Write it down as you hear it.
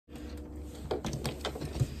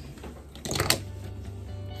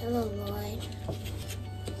Hello, Lloyd.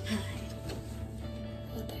 Hi.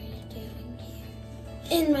 What are you doing here?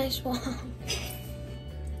 In my swamp.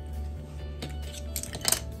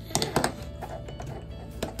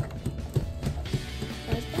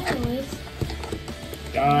 What's that noise?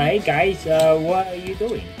 Hey guys, what are you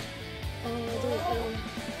doing?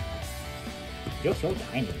 You're so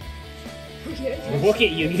tiny. Look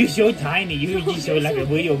at you, you're so tiny. You're just so like a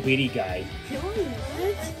little bitty guy. No, I'm not.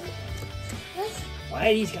 Why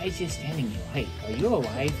are these guys just standing here? Hey, are you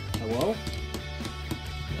alive? Hello?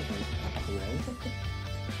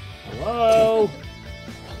 Hello?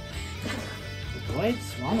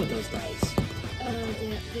 What's wrong with those guys?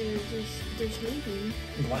 They're sleeping.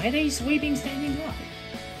 Why are they sleeping standing up?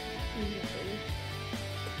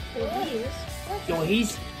 Oh,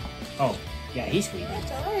 oh, yeah, he's sleeping.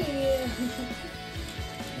 What are you?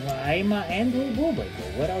 Well, I'm Andwew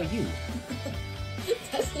Bwewbweaka. What are you?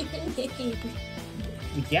 That's your name.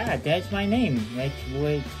 Yeah, that's my name. That's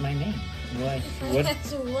what's my name. What?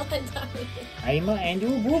 That's what are you? I'm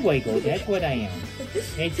Andwew Bwewbweaka. That's what I am.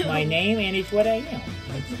 It's my name and it's what I am.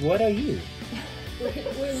 What are you? We're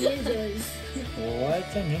ninjas.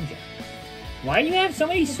 What's a ninja? Why do you have so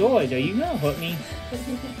many swords? Are you gonna hurt me?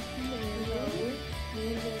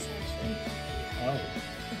 Oh.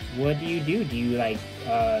 What do? Do you like,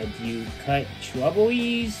 do you cut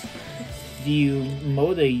shrubberies? Do you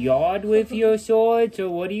mow the yard with your swords? Or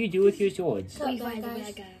what do you do with your swords? We find the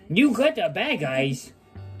bad guys. You cut the bad guys?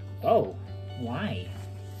 Oh, why?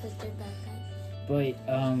 Because they're bad guys. But,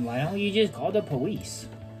 why don't you just call the police?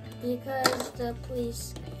 Because the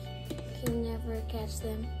police can never catch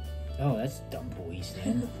them. Oh, that's dumb police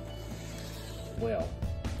then. Well,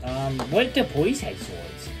 what if the police had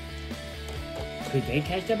swords? Could they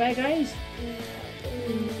catch the bad guys? Yeah,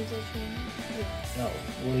 ninja training. Oh,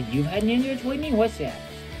 well, you've had ninja training? What's that?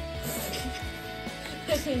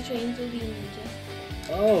 Because we trained to be ninja.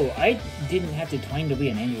 Oh, I didn't have to train to be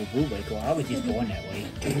an Andwew Bwewbweaka. I was just born that way.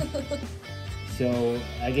 So,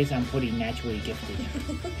 I guess I'm pretty naturally gifted.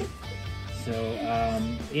 So,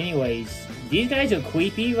 anyways, these guys are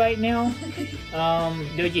creepy right now.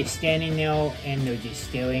 They're just standing there and they're just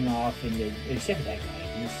staring off, and except for that guy.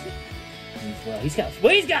 He's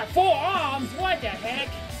got 4 arms. What the heck?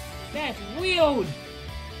 That's weird.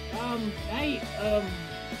 Wow. Hey,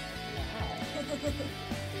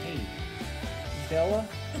 fella?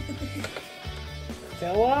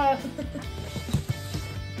 Fella?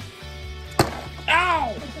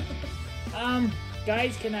 Ow!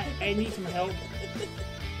 Guys, I need some help.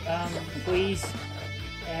 Please.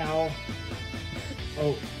 Ow.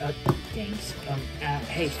 Oh, thanks.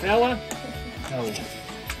 Hey, fella? Oh,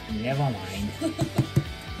 never mind.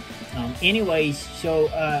 Anyways, so,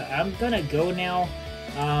 I'm gonna go now.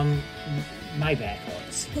 My back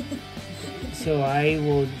hurts. So I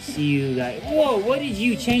will see you guys. Whoa, what did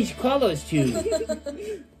you change colors to?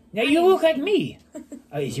 Now you look like me.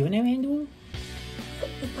 Is your name Andwew?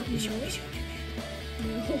 Is your name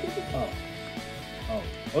Andwew? Oh,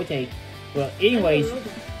 okay. Well, anyways.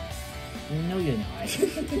 No, you're not.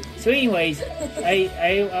 So anyways,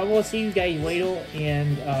 I will see you guys later,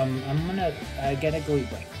 and I gotta go eat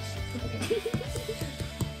breakfast. Okay.